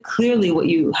clearly what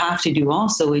you have to do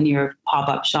also in your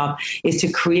pop-up shop is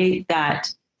to create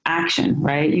that action,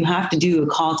 right? You have to do a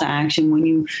call to action.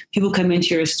 When people come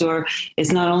into your store,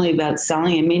 it's not only about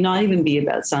selling, it may not even be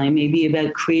about selling, it may be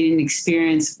about creating an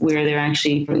experience where they're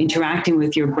actually interacting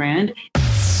with your brand.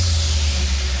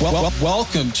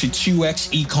 Welcome to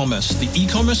 2X E-Commerce, the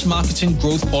e-commerce marketing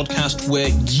growth podcast where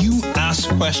you ask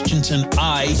questions and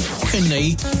I,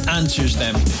 Kunle, answers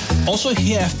them. Also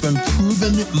hear from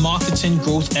proven marketing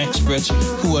growth experts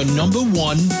who are number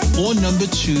one or number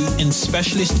two in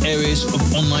specialist areas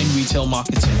of online retail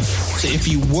marketing. So if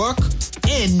you work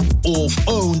in or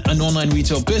own an online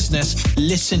retail business,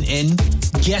 listen in,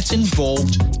 get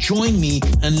involved, join me,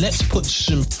 and let's put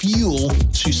some fuel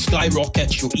to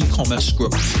skyrocket your e-commerce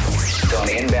growth. So an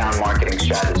inbound marketing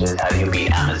strategist, how do you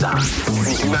beat Amazon?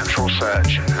 Natural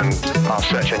search and our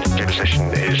search engine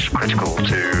position is critical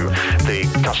to the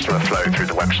customer flow through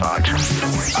the website.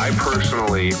 I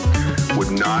personally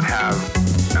would not have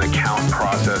an account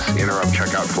process interrupt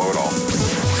checkout flow at all.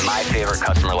 My favorite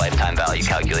customer lifetime value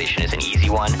calculation is an easy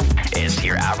one. It's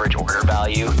your average order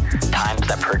value times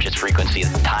that purchase frequency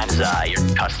times your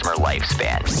customer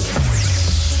lifespan.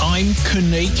 I'm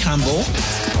Kunle Campbell.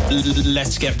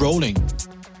 Let's get rolling.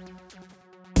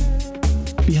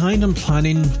 Behind on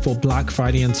planning for Black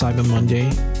Friday and Cyber Monday,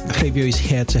 Klaviyo is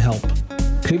here to help.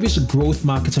 Klaviyo is a growth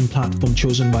marketing platform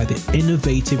chosen by the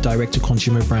innovative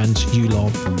direct-to-consumer brands you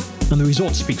love, and the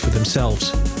results speak for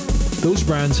themselves. Those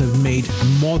brands have made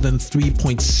more than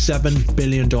 $3.7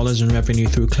 billion in revenue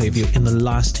through Klaviyo in the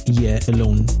last year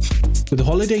alone. With the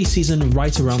holiday season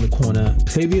right around the corner,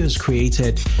 Klaviyo has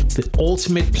created the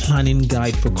ultimate planning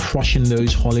guide for crushing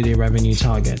those holiday revenue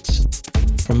targets.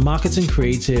 From marketing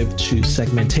creative to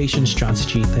segmentation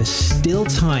strategy, there's still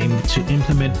time to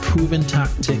implement proven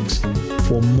tactics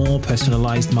for more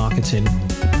personalized marketing.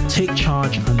 Take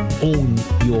charge and own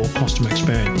your customer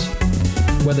experience.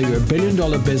 Whether you're a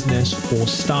billion-dollar business or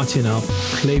starting up,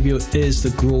 Klaviyo is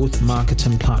the growth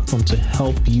marketing platform to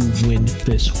help you win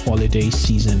this holiday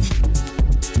season.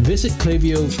 Visit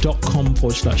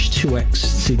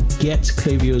klaviyo.com/2x to get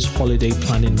Klaviyo's holiday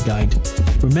planning guide.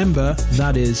 Remember,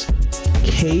 that is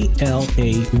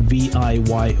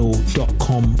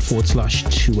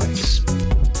klaviyo.com/2x.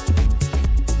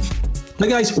 Hi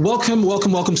guys, welcome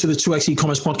to the 2X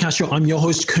E-Commerce Podcast Show. I'm your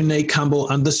host, Kunle Campbell,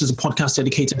 and this is a podcast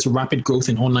dedicated to rapid growth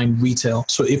in online retail.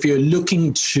 So if you're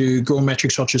looking to grow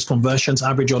metrics such as conversions,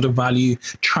 average order value,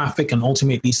 traffic, and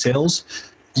ultimately sales,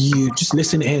 you just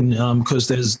listen in because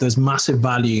there's massive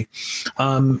value.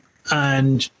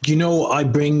 And, I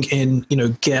bring in,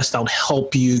 guests that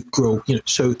help you grow,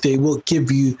 so they will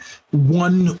give you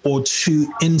one or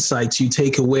two insights you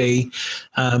take away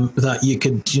that you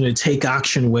could, take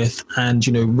action with and,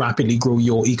 rapidly grow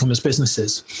your e-commerce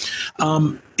businesses.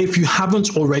 If you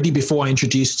haven't already, before I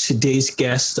introduce today's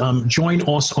guest, join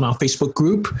us on our Facebook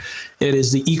group. It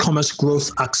is the E-commerce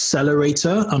Growth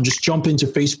Accelerator. Just jump into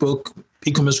Facebook,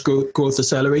 E-commerce Growth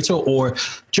Accelerator, or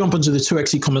jump onto the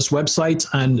 2X E-commerce website,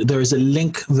 and there is a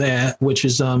link there which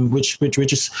is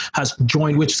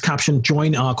captioned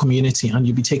 "Join our community," and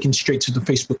you'll be taken straight to the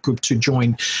Facebook group to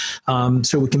join.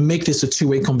 So we can make this a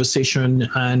two-way conversation,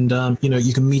 and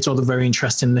you can meet all the very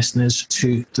interesting listeners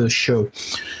to the show.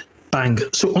 Bang!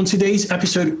 So on today's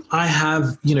episode, I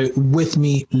have with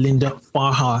me Linda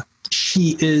Farha.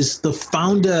 She is the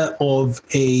founder of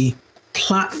a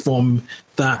platform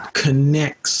that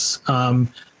connects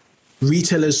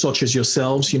retailers such as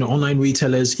yourselves, online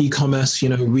retailers, e-commerce,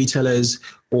 retailers,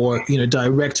 or,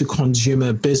 direct to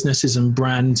consumer businesses and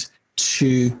brands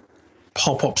to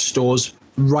pop-up stores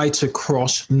right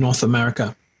across North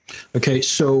America. Okay,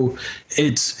 so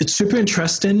it's super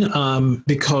interesting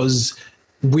because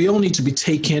we all need to be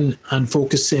taking and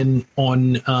focusing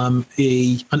on an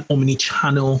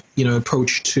omni-channel,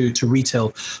 approach to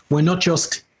retail. We're not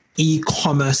just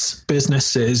e-commerce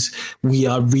businesses, we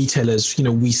are retailers.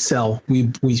 We sell, we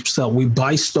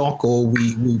buy stock, or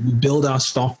we build our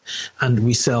stuff and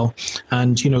we sell.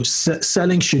 And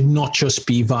selling should not just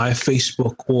be via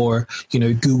Facebook or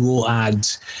Google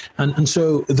ads. And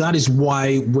so that is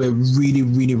why we're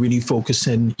really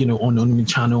focusing on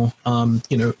omnichannel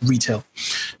retail.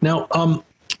 Now,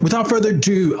 without further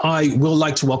ado, I will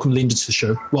like to welcome Linda to the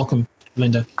show. Welcome,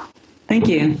 Linda. Thank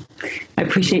you. I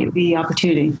appreciate the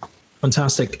opportunity.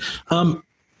 Fantastic. I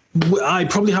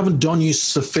probably haven't done you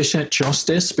sufficient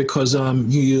justice because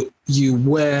you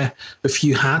wear a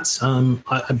few hats.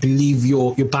 I believe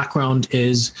your background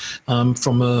is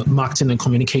from a marketing and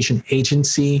communication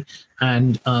agency,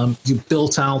 and you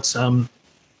built out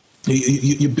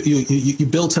you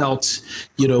built out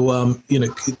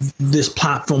this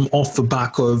platform off the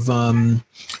back of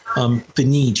the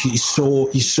need. You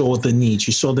saw the need.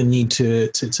 You saw the need to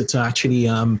actually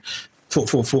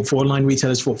for online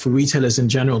retailers, for retailers in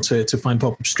general to find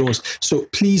pop-up stores. So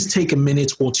please take a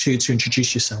minute or two to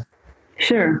introduce yourself.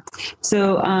 Sure.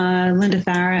 So Linda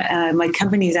Farah, my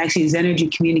company is actually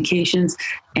Zenergy Communications,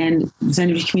 and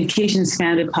Zenergy Communications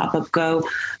founded Pop-Up Go.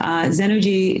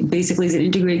 Zenergy basically is an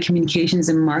integrated communications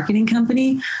and marketing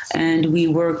company, and we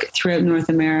work throughout North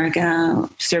America,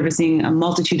 servicing a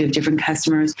multitude of different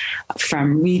customers,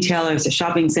 from retailers to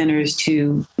shopping centers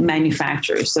to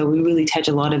manufacturers. So we really touch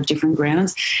a lot of different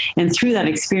grounds. And through that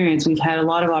experience, we've had a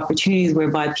lot of opportunities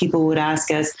whereby people would ask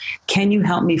us, can you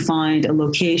help me find a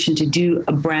location to do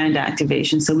a brand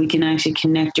activation so we can actually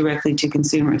connect directly to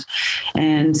consumers?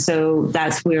 And so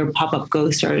that's where Pop-Up Go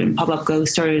started. And Pop-Up Go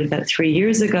started about 3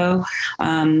 years ago,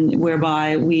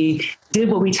 whereby we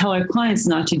did what we tell our clients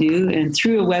not to do and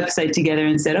threw a website together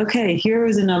and said, okay, here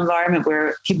is an environment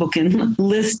where people can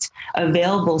list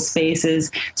available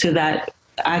spaces so that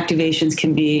activations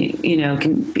can be,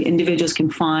 individuals can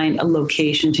find a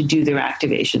location to do their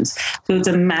activations. So it's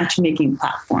a matchmaking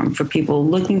platform for people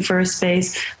looking for a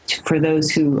space, for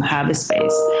those who have a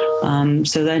space.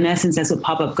 So in essence, that's what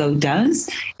Pop-Up Go does.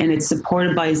 And it's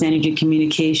supported by Zenergy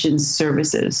Communications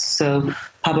Services. So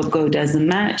Pop-Up Go does the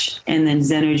match, and then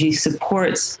Zenergy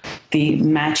supports the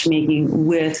matchmaking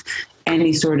with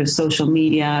any sort of social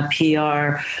media,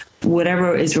 PR,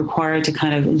 whatever is required to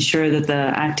kind of ensure that the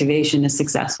activation is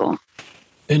successful.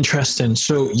 Interesting.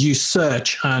 So you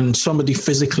search, and somebody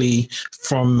physically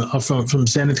from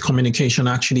Zenith Communication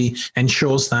actually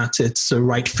ensures that it's the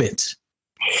right fit.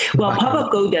 Well,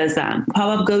 Pop-Up Go does that.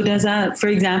 Pop-Up Go does that. For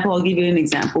example, I'll give you an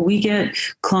example. We get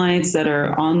clients that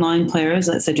are online players,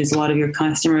 such as a lot of your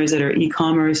customers that are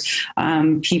e-commerce,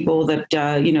 people that,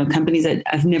 companies that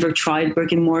have never tried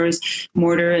brick and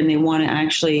mortar, and they want to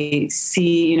actually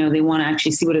see,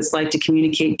 what it's like to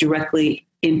communicate directly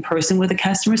in person with a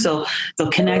customer. So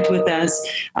they'll connect with us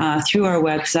through our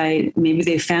website. Maybe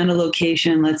they found a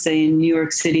location, let's say in New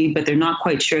York City, but they're not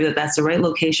quite sure that that's the right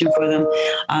location for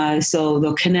them. So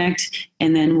they'll connect,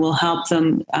 and then we'll help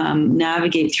them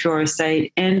navigate through our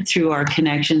site and through our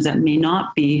connections that may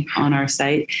not be on our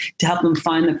site to help them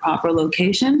find the proper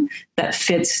location that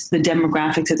fits the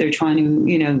demographics that they're trying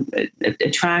to,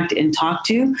 attract and talk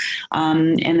to.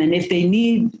 And then if they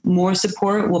need more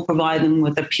support, we'll provide them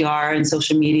with the PR and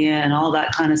social media and all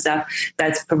that kind of stuff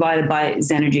that's provided by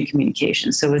Zenergy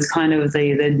Communications. So it's kind of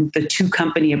the two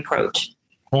company approach.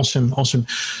 Awesome.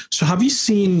 So have you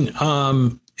seen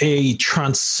a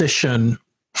transition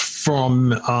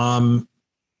from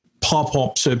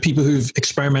pop-up, so people who've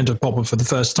experimented pop-up for the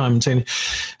first time,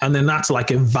 and then that's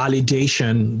like a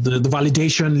validation. The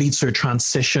validation leads to a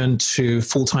transition to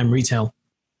full-time retail?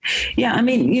 Yeah, I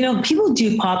mean, people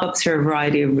do pop-ups for a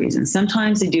variety of reasons.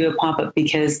 Sometimes they do a pop-up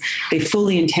because they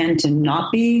fully intend to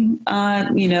not be,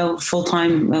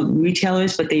 full-time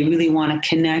retailers, but they really want to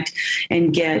connect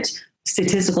and get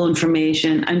statistical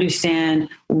information, understand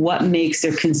what makes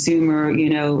their consumer,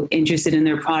 interested in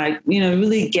their product,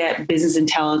 really get business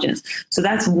intelligence. So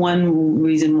that's one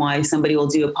reason why somebody will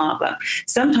do a pop-up.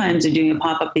 Sometimes they're doing a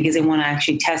pop-up because they want to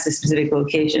actually test a specific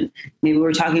location. Maybe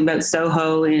we're talking about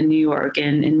Soho in New York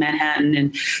and in Manhattan,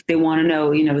 and they want to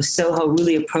know, is Soho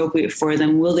really appropriate for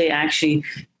them? Will they actually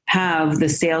have the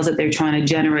sales that they're trying to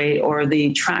generate or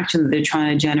the traction that they're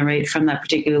trying to generate from that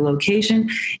particular location?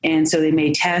 And so they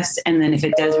may test, and then if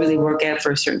it does really work out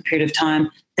for a certain period of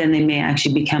time, then they may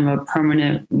actually become a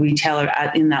permanent retailer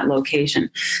in that location.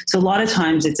 So a lot of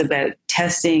times it's about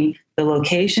testing the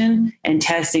location and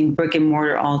testing brick and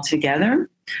mortar all together.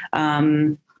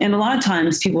 And a lot of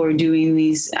times people are doing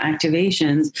these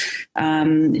activations.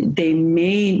 They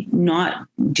may not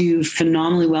do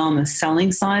phenomenally well on the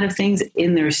selling side of things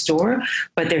in their store,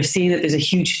 but they're seeing that there's a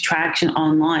huge traction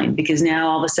online because now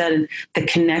all of a sudden the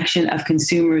connection of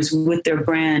consumers with their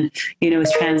brand,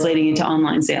 is translating into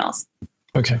online sales.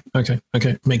 Okay.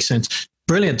 Makes sense.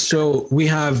 Brilliant. So we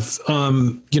have,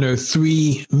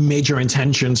 three major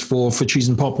intentions for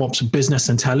choosing pop-ups: business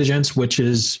intelligence, which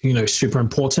is, super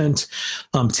important.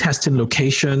 Testing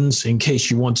locations in case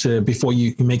you want to, before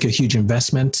you make a huge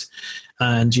investment,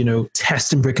 and,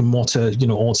 testing brick and mortar,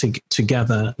 all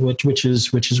together, which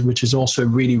is also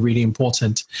really, really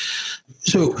important.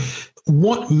 So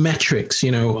what metrics,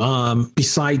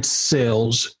 besides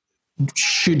sales,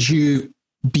 should you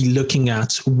be looking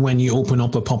at when you open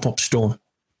up a pop-up store?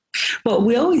 Well,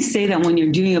 we always say that when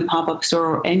you're doing a pop-up store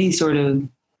or any sort of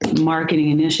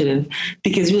marketing initiative,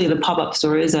 because really the pop-up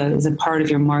store is a part of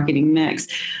your marketing mix,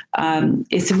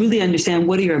 is to really understand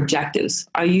what are your objectives.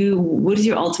 What is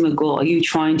your ultimate goal? Are you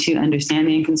trying to understand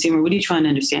the end consumer? What are you trying to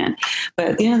understand? But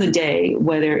at the end of the day,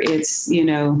 whether it's,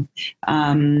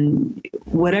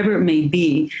 whatever it may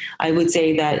be, I would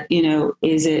say that,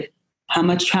 is it how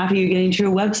much traffic you're getting to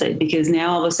your website? Because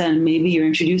now all of a sudden, maybe you're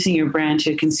introducing your brand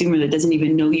to a consumer that doesn't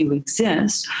even know you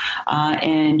exist,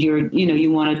 and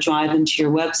you want to drive them to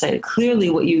your website. Clearly,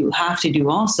 what you have to do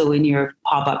also in your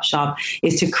pop-up shop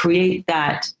is to create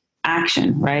that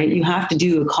action, right? You have to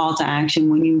do a call to action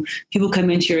when people come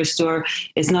into your store.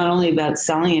 It's not only about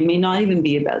selling; it may not even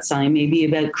be about selling. It may be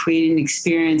about creating an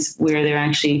experience where they're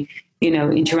actually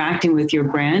interacting with your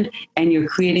brand, and you're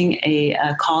creating a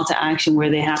call to action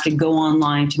where they have to go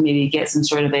online to maybe get some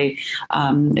sort of a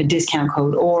discount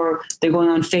code, or they're going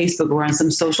on Facebook or on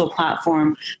some social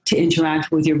platform to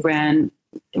interact with your brand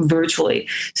virtually.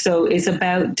 So it's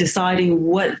about deciding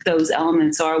what those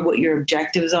elements are, what your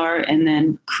objectives are, and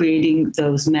then creating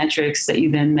those metrics that you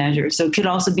then measure. So it could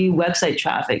also be website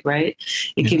traffic, right?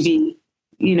 It could be,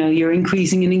 you're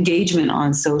increasing an engagement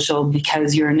on social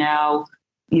because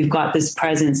you've got this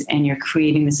presence and you're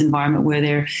creating this environment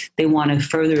where they want to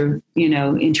further,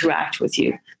 interact with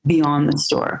you beyond the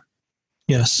store.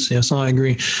 Yes, I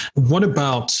agree. What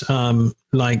about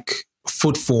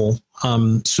footfall?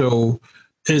 So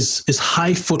is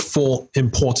high footfall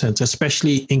important,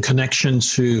 especially in connection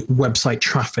to website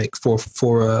traffic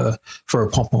for a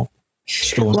pop-up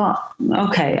store? Well,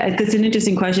 okay. That's an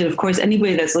interesting question. Of course,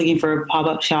 anybody that's looking for a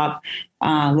pop-up shop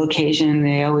location,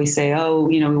 they always say,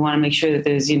 we want to make sure that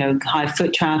there's, high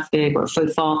foot traffic or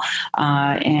footfall.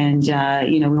 And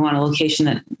we want a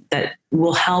location that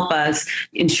will help us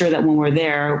ensure that when we're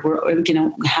there, we're going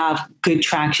to have good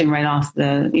traction right off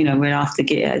the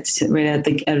gates,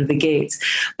 out of the gates.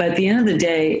 But at the end of the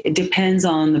day, it depends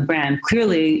on the brand.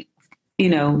 Clearly,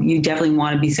 you definitely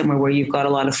want to be somewhere where you've got a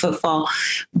lot of footfall.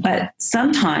 But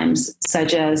sometimes,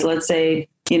 such as, let's say,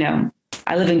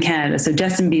 I live in Canada, so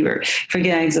Justin Bieber, for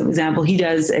example, he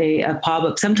does a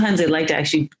pop-up. Sometimes I'd like to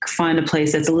actually find a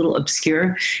place that's a little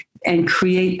obscure and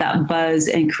create that buzz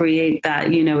and create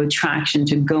that, attraction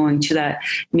to going to that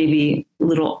maybe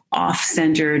little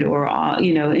off-centered or,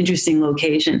 interesting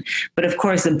location. But of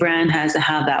course, the brand has to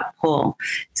have that pull.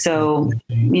 So,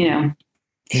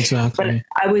 Exactly. But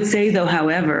I would say, though,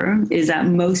 however, is that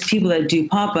most people that do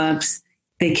pop-ups,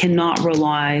 they cannot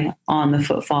rely on the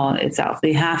footfall itself.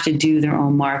 They have to do their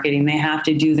own marketing. They have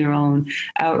to do their own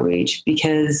outreach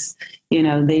because,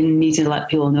 they need to let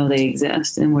people know they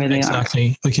exist and where they are.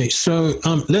 Exactly. Okay. So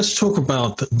let's talk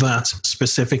about that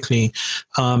specifically.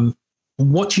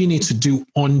 What do you need to do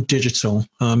on digital,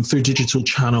 through digital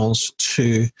channels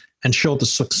to ensure the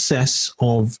success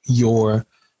of your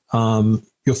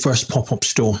first pop-up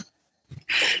store?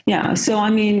 Yeah. So,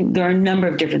 there are a number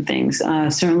of different things.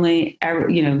 Certainly,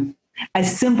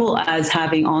 as simple as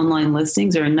having online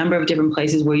listings. There are a number of different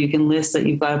places where you can list that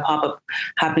you've got a pop-up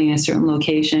happening in a certain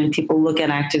location. People look at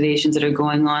activations that are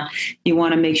going on. You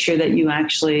want to make sure that you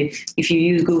actually, if you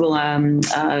use Google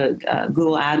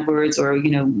AdWords, or,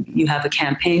 you have a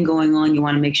campaign going on, you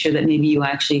want to make sure that maybe you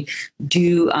actually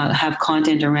do have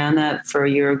content around that for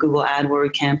your Google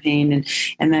AdWords campaign,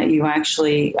 and that you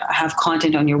actually have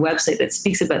content on your website that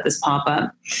speaks about this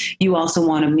pop-up. You also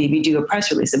want to maybe do a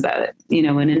press release about it,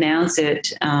 and announce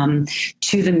it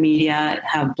to the media,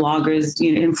 have bloggers,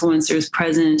 influencers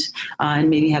present, and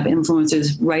maybe have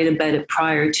influencers write about it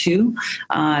prior to,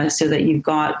 so that you've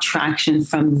got traction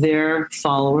from their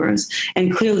followers.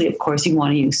 And clearly, of course, you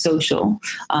want to use social,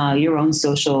 your own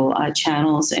social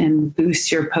channels, and boost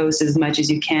your posts as much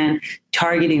as you can,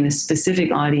 targeting the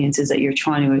specific audiences that you're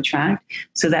trying to attract,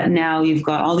 so that now you've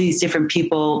got all these different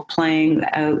people playing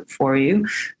out for you.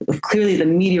 Clearly, the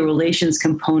media relations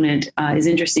component is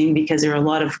interesting because there's a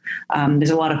lot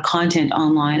of content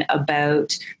online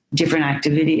about different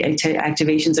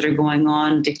activations that are going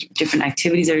on, different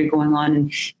activities that are going on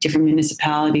in different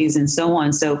municipalities and so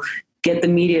on. So get the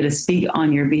media to speak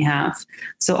on your behalf.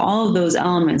 So all of those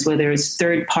elements, whether it's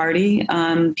third-party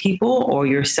people or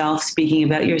yourself speaking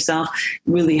about yourself,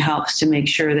 really helps to make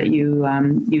sure that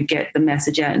you get the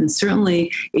message out. And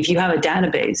certainly, if you have a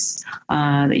database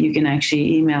that you can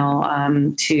actually email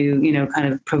to,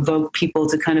 kind of provoke people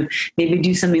to kind of maybe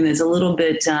do something that's a little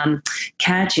bit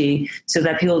catchy, so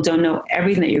that people don't know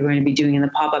everything that you're going to be doing in the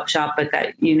pop-up shop, but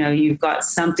that you've got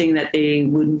something that they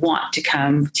would want to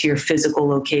come to your physical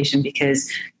location,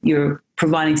 because you're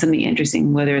providing something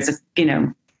interesting, whether it's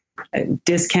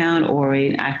discount or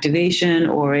an activation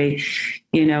or a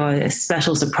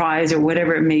special surprise or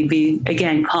whatever it may be.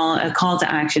 Again, a call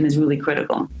to action is really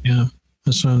critical. Yeah.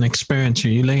 It's an experience.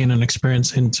 You lay in an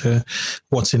experience into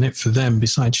what's in it for them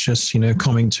besides just,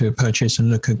 coming to purchase and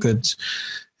look at goods.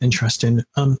 Interesting.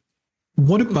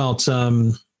 What about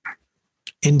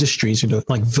industries,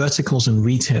 like verticals and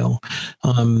retail?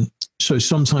 So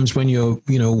sometimes when you're,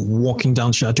 walking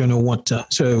down, I don't know what,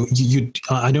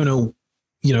 I don't know,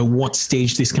 what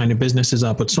stage this kind of businesses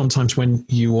are, but sometimes when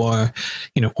you are,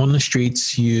 on the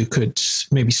streets, you could,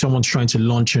 maybe someone's trying to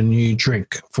launch a new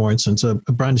drink, for instance, a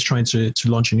brand is trying to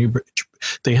launch a new,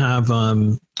 they have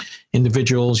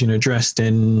individuals, dressed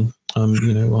in,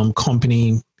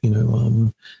 company,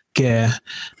 gear,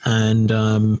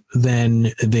 and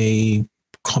then they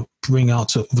bring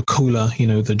out the cooler,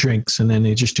 the drinks, and then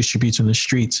they just distribute on the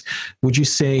streets. Would you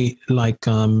say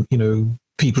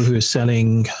people who are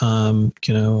selling,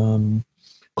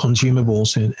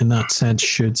 consumables in that sense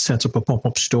should set up a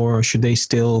pop-up store, or should they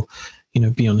still,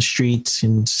 be on the streets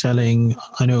and selling?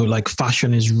 I know like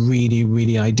fashion is really,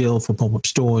 really ideal for pop-up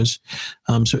stores.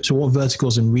 So what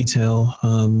verticals in retail,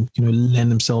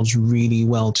 lend themselves really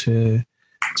well to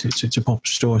pop-up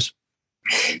stores?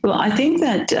 Well, I think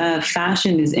that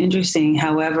fashion is interesting.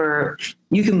 However,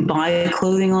 you can buy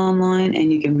clothing online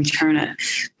and you can return it.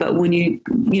 But when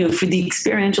for the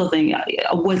experiential thing,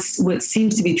 what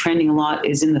seems to be trending a lot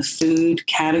is in the food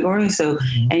category. So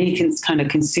any kind of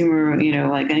consumer,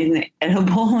 like anything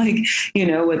edible, like,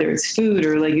 whether it's food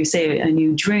or, like you say, a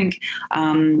new drink,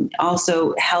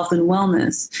 also health and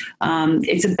wellness.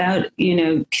 It's about,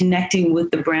 connecting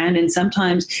with the brand. And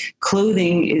sometimes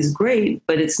clothing is great,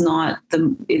 but it's not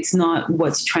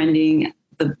what's trending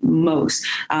the most.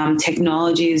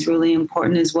 Technology is really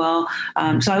important as well.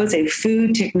 So I would say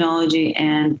food, technology,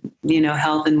 and,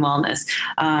 health and wellness.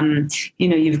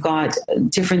 You've got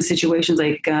different situations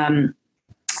like,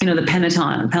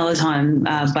 the Peloton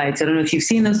bikes. I don't know if you've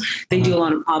seen those. They do a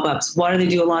lot of pop-ups. Why do they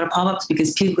do a lot of pop-ups?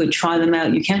 Because people could try them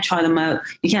out. You can't try them out.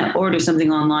 You can't order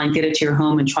something online, get it to your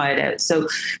home and try it out. So,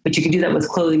 but you can do that with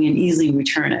clothing and easily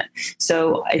return it.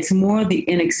 So it's more the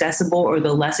inaccessible or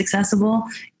the less accessible,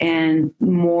 and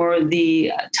more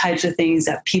the types of things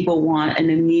that people want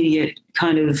an immediate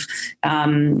kind of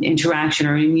interaction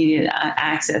or immediate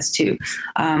access to.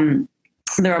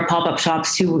 There are pop-up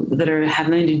shops too that have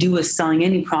nothing to do with selling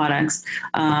any products,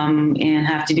 and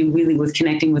have to do really with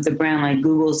connecting with the brand. Like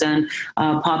Google's done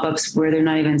pop-ups where they're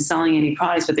not even selling any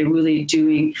products, but they're really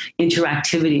doing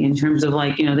interactivity in terms of,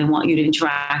 like, they want you to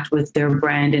interact with their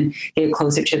brand and get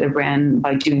closer to their brand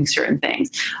by doing certain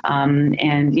things. And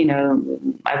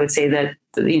I would say that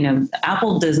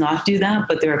Apple does not do that,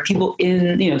 but there are people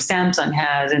in, Samsung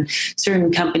has, and certain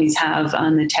companies have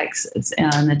on the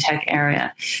tech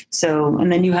area. So, and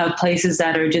then you have places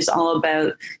that are just all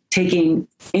about taking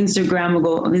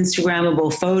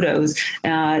Instagrammable photos,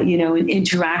 and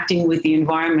interacting with the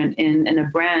environment in a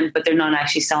brand, but they're not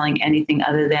actually selling anything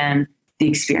other than the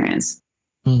experience.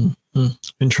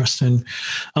 Interesting.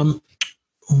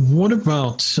 What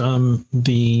about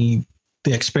the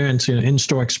experience,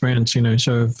 in-store experience,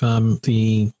 sort of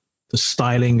the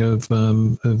styling of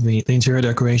the interior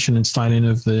decoration and styling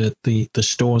of the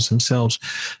stores themselves?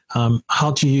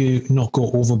 How do you not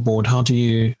go overboard? How do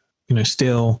you,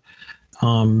 still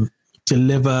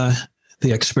deliver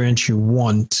the experience you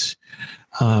want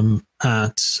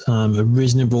at with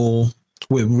reasonable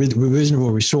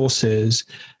resources,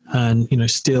 and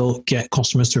still get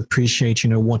customers to appreciate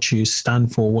what you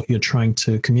stand for, what you're trying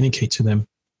to communicate to them?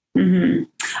 Mm-hmm.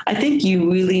 I think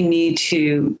you really need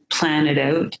to plan it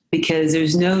out, because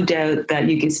there's no doubt that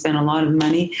you can spend a lot of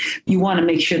money. You want to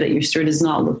make sure that your store does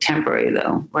not look temporary,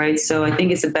 though, right? So I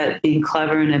think it's about being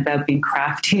clever and about being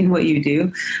crafty in what you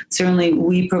do. Certainly,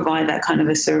 we provide that kind of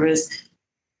a service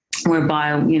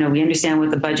whereby, we understand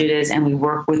what the budget is and we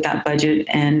work with that budget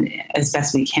and as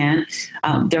best we can.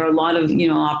 There are a lot of,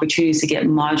 opportunities to get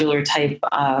modular type,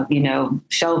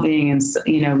 shelving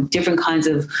and, different kinds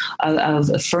of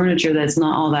furniture that's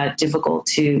not all that difficult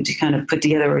to kind of put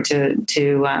together or to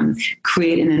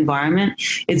create an environment.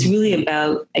 It's really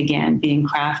about, again, being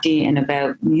crafty and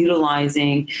about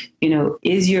utilizing,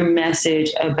 is your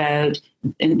message about,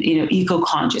 and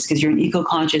eco-conscious, because you're an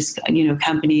eco-conscious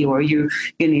company, or you're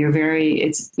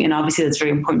obviously that's very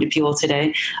important to people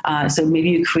today. So maybe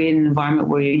you create an environment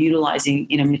where you're utilizing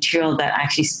material that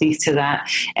actually speaks to that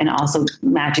and also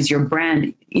matches your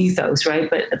brand ethos, right?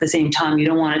 But at the same time, you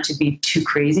don't want it to be too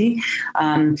crazy.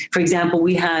 For example,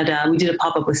 we did a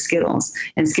pop-up with Skittles,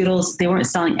 and Skittles, they weren't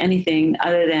selling anything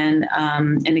other than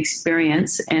an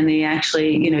experience. And they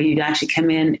actually, you'd actually come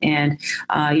in and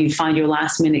you'd find your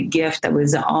last minute gift that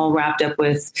was all wrapped up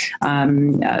with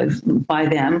by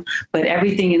them. But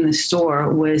everything in the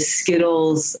store was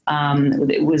Skittles.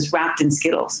 It was wrapped in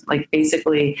Skittles. Like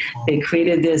basically they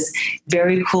created this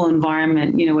very cool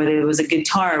environment, whether it was a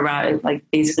guitar around, like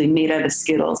basically made out of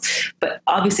Skittles. But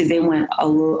obviously they went a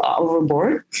little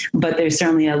overboard, but there's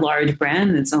certainly a large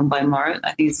brand that's owned by Mars.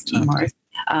 I think it's Mars.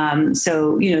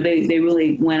 So, they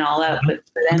really went all out. But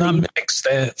then that makes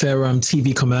their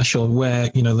TV commercial where,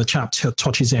 the chap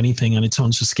touches anything and it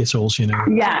turns to Skittles,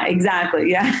 Yeah,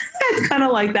 exactly. Yeah. It's kind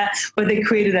of like that, but they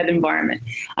created that environment.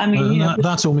 I mean,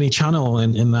 that's omni-channel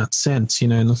in that sense,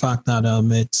 in the fact that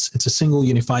it's a single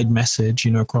unified message,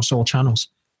 across all channels.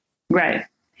 Right.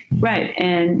 Right.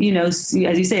 And, as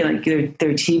you say, like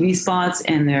their TV spots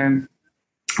and their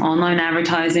online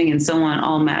advertising and so on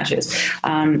all matches.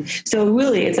 So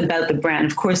really it's about the brand.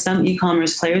 Of course, some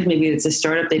e-commerce players, maybe it's a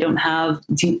startup, they don't have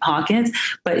deep pockets,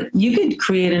 but you could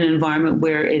create an environment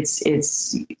where it's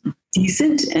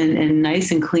decent and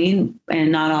nice and clean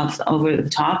and not over the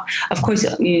top. Of course,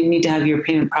 you need to have your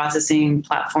payment processing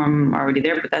platform already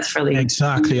there, but that's fairly...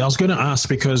 Exactly. I was going to ask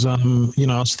because, I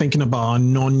was thinking about our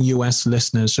non-US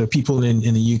listeners, so people in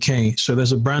the UK. So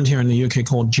there's a brand here in the UK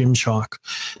called Gymshark.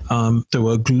 They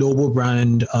were a global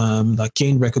brand that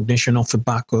gained recognition off the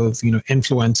back of,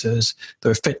 influencers.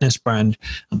 They're a fitness brand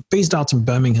based out in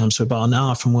Birmingham, so about an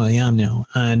hour from where I am now.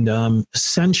 And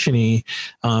essentially,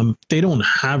 they don't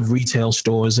have retail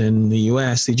stores in the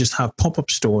US. They just have pop-up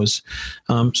stores.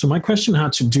 So my question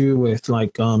had to do with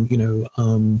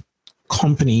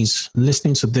companies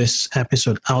listening to this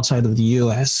episode outside of the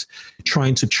US,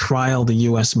 trying to trial the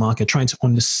US market, trying to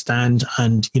understand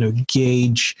and,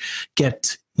 gauge,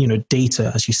 get,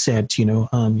 data, as you said, you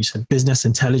said business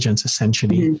intelligence,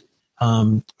 essentially. Mm-hmm.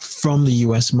 From the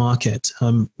US market,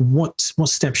 what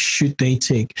steps should they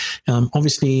take?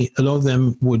 Obviously, a lot of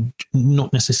them would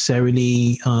not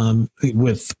necessarily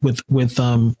with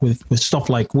stuff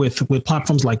like with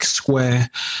platforms like Square,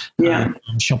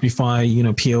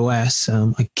 Shopify, POS.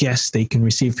 I guess they can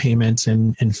receive payments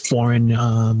in foreign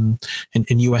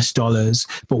in US dollars.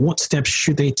 But what steps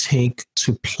should they take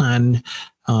to plan,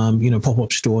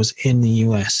 pop-up stores in the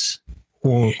US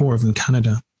or even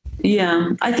Canada?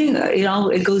 Yeah, I think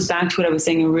it goes back to what I was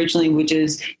saying originally, which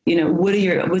is,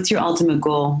 what's your ultimate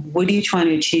goal? What are you trying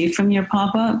to achieve from your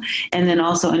pop-up? And then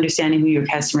also understanding who your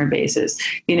customer base is.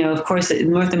 Of course,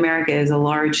 North America is a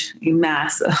large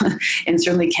mass, and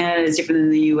certainly Canada is different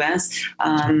than the US.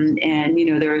 And,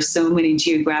 there are so many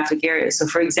geographic areas. So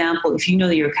for example, if you know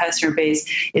that your customer base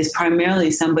is primarily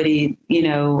somebody,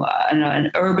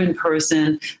 an urban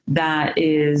person that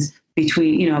is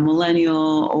between, a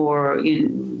millennial or,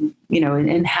 and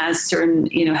has certain,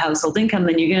 household income,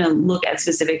 then you're going to look at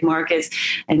specific markets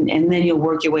and then you'll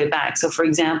work your way back. So for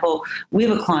example, we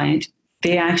have a client,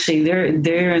 they're in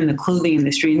the clothing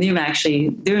industry and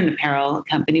they're an apparel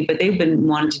company, but they've been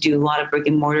wanting to do a lot of brick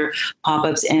and mortar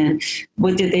pop-ups. And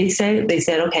what did they say? They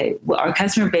said, okay, well, our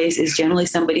customer base is generally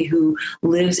somebody who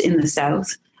lives in the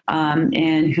South.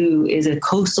 And who is a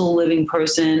coastal living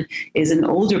person, is an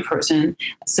older person.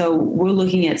 So we're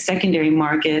looking at secondary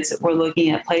markets. We're looking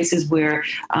at places where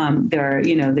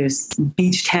there's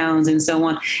beach towns and so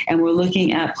on. And we're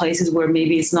looking at places where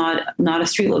maybe it's not a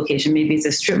street location. Maybe it's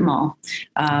a strip mall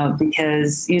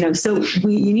because, so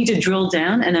you need to drill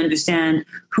down and understand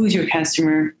who's your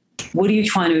customer. What are you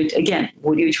trying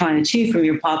to achieve from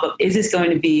your pop-up? Is this going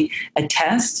to be a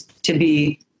test to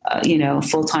be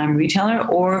full-time retailer,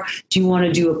 or do you want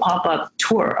to do a pop-up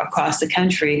tour across the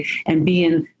country and be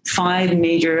in 5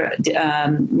 major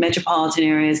metropolitan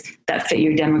areas that fit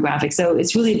your demographic? So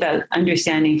it's really about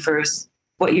understanding first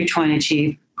what you're trying to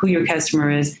achieve, who your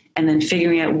customer is, and then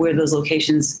figuring out where those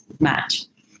locations match.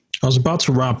 I was about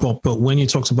to wrap up, but when you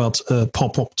talked about a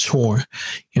pop-up tour,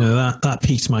 that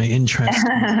piqued my interest.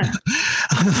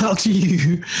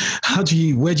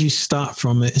 Where do you start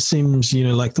from? It seems,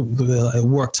 like the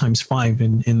work times 5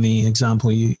 in the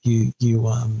example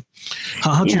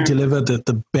how do you deliver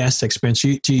the best experience?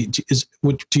 Do you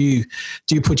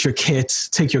put your kit,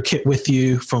 take your kit with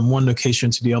you from one location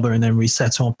to the other and then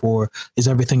reset up, or is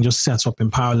everything just set up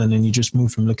in parallel and you just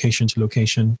move from location to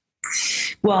location?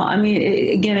 Well, I mean,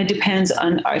 it depends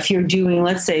on if you're doing,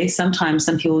 let's say, sometimes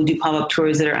some people do pop-up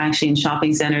tours that are actually in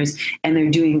shopping centers and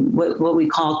they're doing what we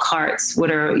call carts,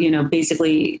 what are,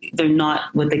 basically they're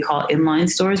not what they call inline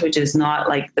stores, which is not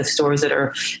like the stores that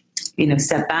are,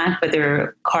 step back, but there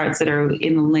are carts that are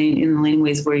in the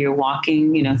laneways where you're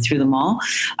walking, through the mall.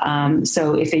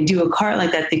 So if they do a cart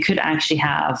like that, they could actually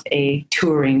have a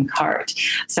touring cart.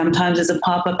 Sometimes it's a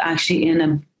pop-up actually in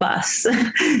a bus.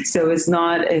 So it's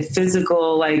not a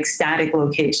physical, like static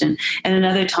location. And then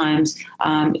other times,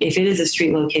 if it is a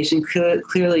street location,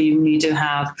 clearly you need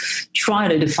to try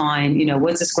to define,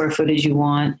 what's the square footage you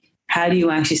want? How do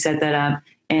you actually set that up?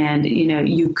 And,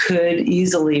 you could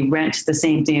easily rent the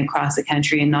same thing across the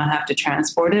country and not have to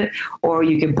transport it, or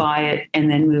you could buy it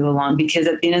and then move along. Because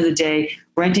at the end of the day,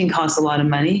 renting costs a lot of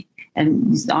money,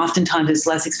 and oftentimes it's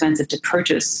less expensive to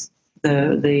purchase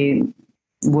the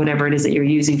whatever it is that you're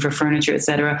using for furniture, et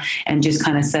cetera, and just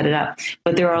kind of set it up.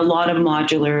 But there are a lot of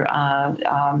modular,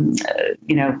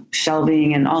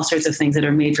 shelving and all sorts of things that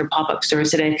are made for pop-up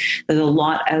stores today. There's a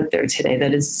lot out there today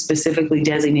that is specifically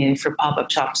designated for pop-up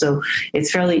shops. So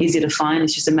it's fairly easy to find.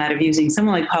 It's just a matter of using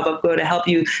someone like Pop-Up Go to help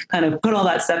you kind of put all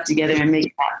that stuff together and make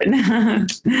it happen.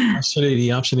 Absolutely.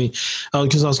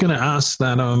 Because I was going to ask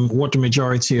that what the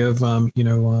majority of,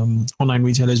 online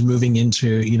retailers moving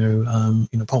into,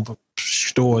 pop-up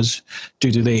stores,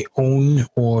 do they own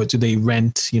or do they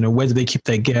rent? Where do they keep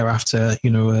their gear after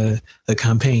a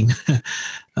campaign?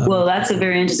 Well, that's a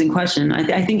very interesting question.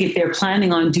 I think if they're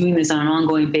planning on doing this on an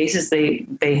ongoing basis, they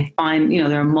find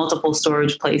there are multiple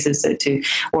storage places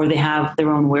or they have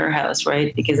their own warehouse,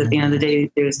 right? Because at the end of the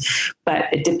day, but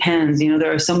it depends.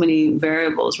 There are so many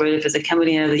variables, right? If it's a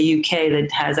company out of the UK that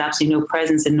has absolutely no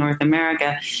presence in North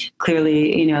America,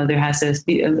 clearly, there has to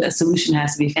be a solution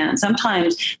has to be found.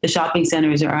 Sometimes the shopping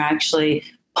centers are actually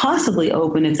possibly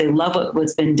open if they love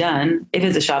what's been done, if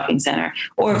it's a shopping center,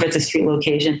 or if it's a street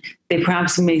location. They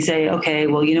perhaps may say, okay,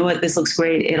 well, you know what, this looks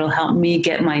great. It'll help me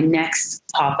get my next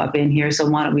pop-up in here. So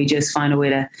why don't we just find a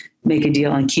way to make a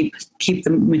deal and keep the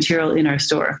material in our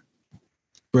store?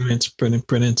 Brilliant.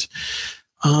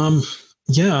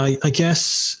 I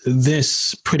guess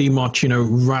this pretty much,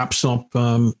 wraps up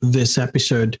this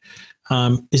episode.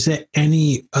 Are there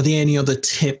any other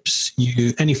tips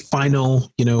any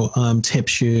final,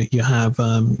 tips you have,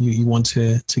 you want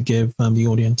to give the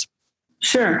audience?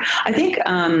 Sure. I think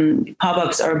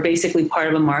pop-ups are basically part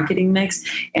of a marketing mix,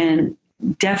 and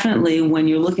definitely when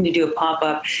you're looking to do a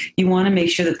pop-up, you want to make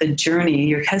sure that the journey,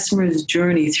 your customer's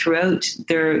journey throughout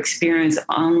their experience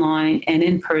online and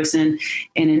in person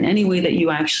and in any way that you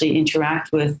actually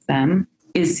interact with them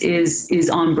is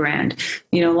on brand.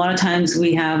 A lot of times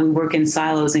we work in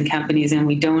silos in companies and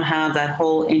we don't have that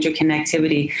whole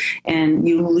interconnectivity, and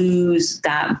you lose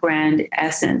that brand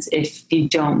essence if you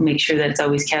don't make sure that it's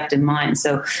always kept in mind.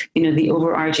 So, the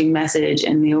overarching message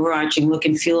and the overarching look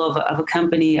and feel of a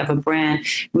company, of a brand,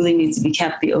 really needs to be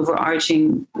kept. The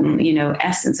overarching,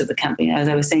 essence of the company. As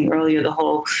I was saying earlier,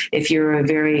 if you're a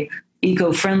very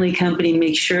eco-friendly company,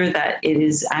 make sure that it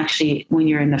is actually, when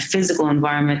you're in the physical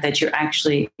environment, that you're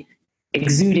actually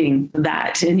exuding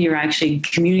that and you're actually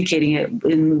communicating it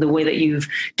in the way that you've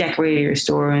decorated your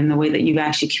store and the way that you've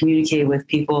actually communicated with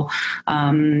people,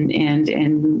 and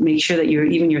make sure that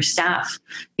even your staff,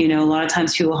 a lot of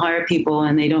times people hire people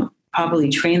and they don't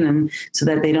properly train them so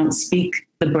that they don't speak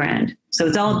the brand. So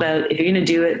it's all about, if you're going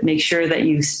to do it, make sure that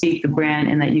you speak the brand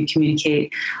and that you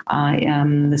communicate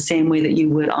the same way that you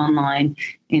would online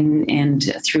and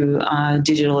through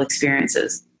digital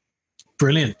experiences.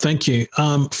 Brilliant. Thank you.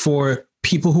 For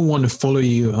people who want to follow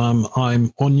you,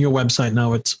 I'm on your website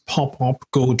now. It's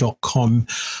popupgo.com.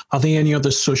 Are there any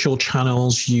other social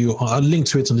channels I'll link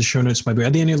to it in the show notes, by the way.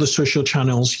 Are there any other social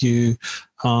channels you're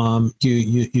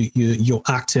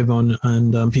active on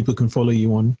and people can follow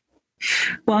you on?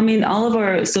 Well, all of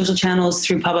our social channels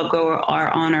through Pop-Up Go are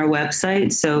on our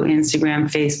website. So Instagram,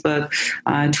 Facebook,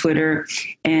 Twitter,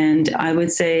 and I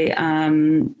would say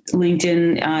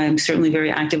LinkedIn. I'm certainly very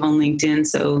active on LinkedIn.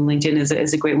 So LinkedIn is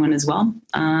a great one as well.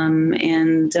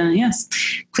 Yes,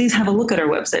 please have a look at our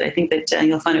website. I think that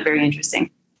you'll find it very interesting.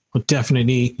 Well,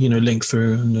 definitely, link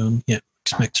through and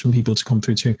expect some people to come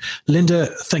through too. Linda,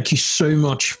 thank you so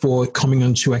much for coming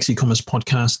on 2X E-Commerce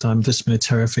Podcast. This has been a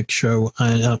terrific show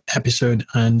and episode,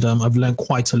 and I've learned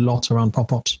quite a lot around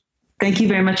pop-ups. Thank you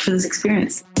very much for this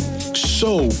experience.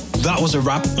 So that was a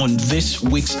wrap on this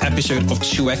week's episode of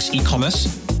 2X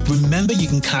E-Commerce. Remember, you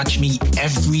can catch me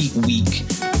every week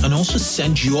and also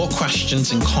send your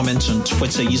questions and comments on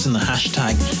Twitter using the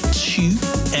hashtag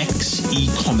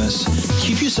 2XEcommerce.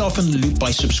 Keep yourself in the loop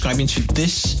by subscribing to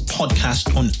this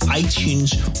podcast on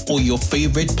iTunes or your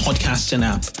favorite podcasting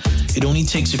app. It only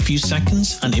takes a few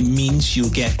seconds and it means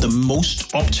you'll get the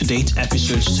most up-to-date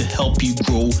episodes to help you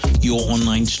grow your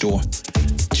online store.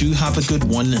 Do have a good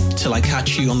one till I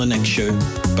catch you on the next show.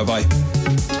 Bye-bye.